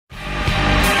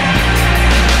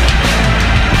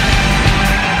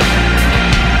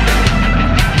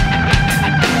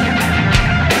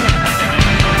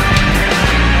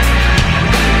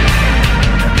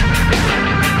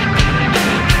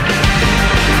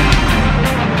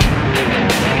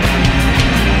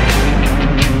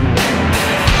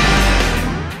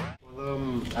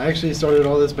actually started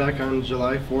all this back on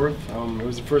July 4th. It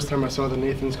was the first time I saw the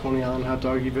Nathan's Coney Island hot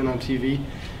dog event on TV.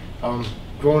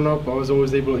 Growing up, I was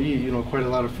always able to eat, quite a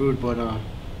lot of food, but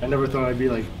I never thought I'd be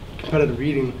like competitive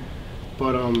eating.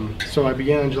 But so I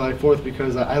began on July 4th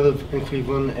because I live in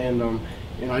Cleveland,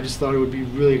 and I just thought it would be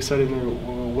really exciting to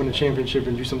win a championship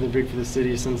and do something big for the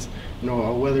city, since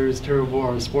our weather is terrible,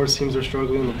 our sports teams are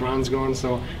struggling, LeBron's gone.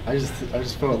 So I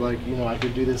just felt like I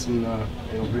could do this and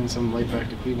bring some light back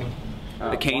to Cleveland.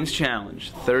 The Canes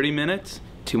Challenge, 30 minutes,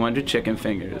 200 chicken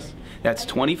fingers. That's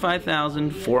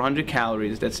 25,400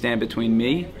 calories that stand between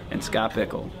me and Scott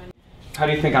Bickel. How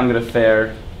do you think I'm gonna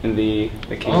fare in the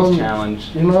Canes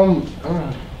Challenge?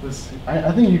 Let's see.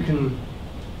 I think you can.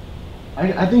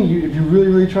 I think if you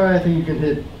really try, I think you can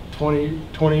hit 20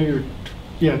 or,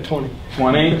 yeah, 20.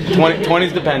 20? 20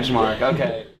 is the benchmark,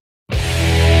 okay.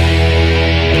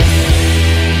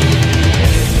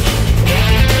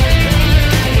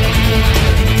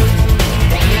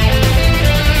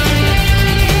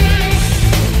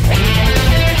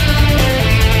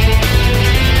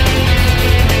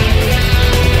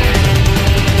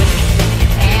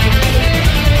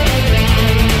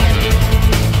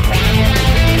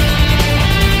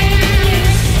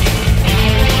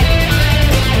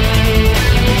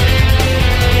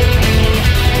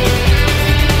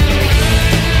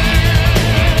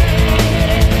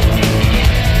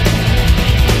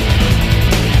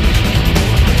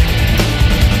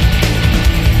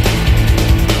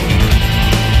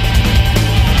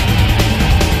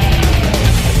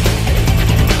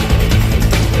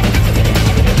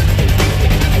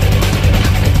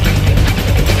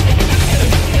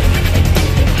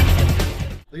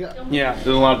 Yeah,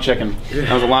 there was a lot of chicken.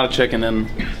 That was a lot of chicken, and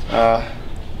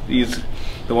the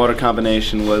water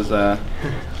combination was got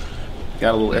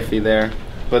a little iffy there.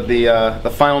 But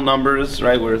the final numbers,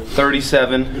 right, were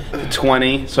 37 to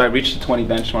 20. So I reached the 20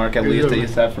 benchmark at least that you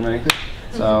set for me.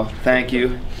 So thank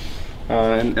you,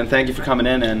 and thank you for coming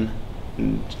in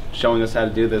and showing us how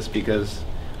to do this, because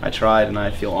I tried and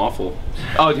I feel awful.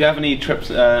 Oh, do you have any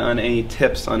tips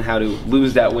on how to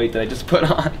lose that weight that I just put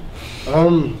on?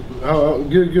 I'll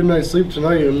get a good night's sleep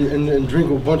tonight and drink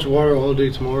a bunch of water all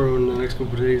day tomorrow and the next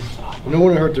couple of days. I don't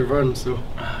want to hurt to run, so.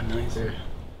 Ah, nice. Yeah.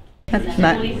 That's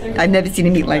not, I've never seen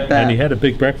him eat like that. And he had a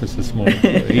big breakfast this morning.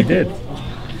 He did.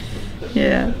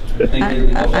 Yeah.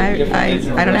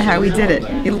 I don't know how he did it.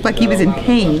 He looked like he was in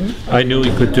pain. I knew he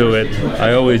could do it.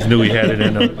 I always knew he had it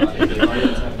in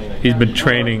him. He's been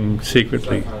training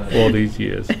secretly all these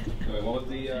years.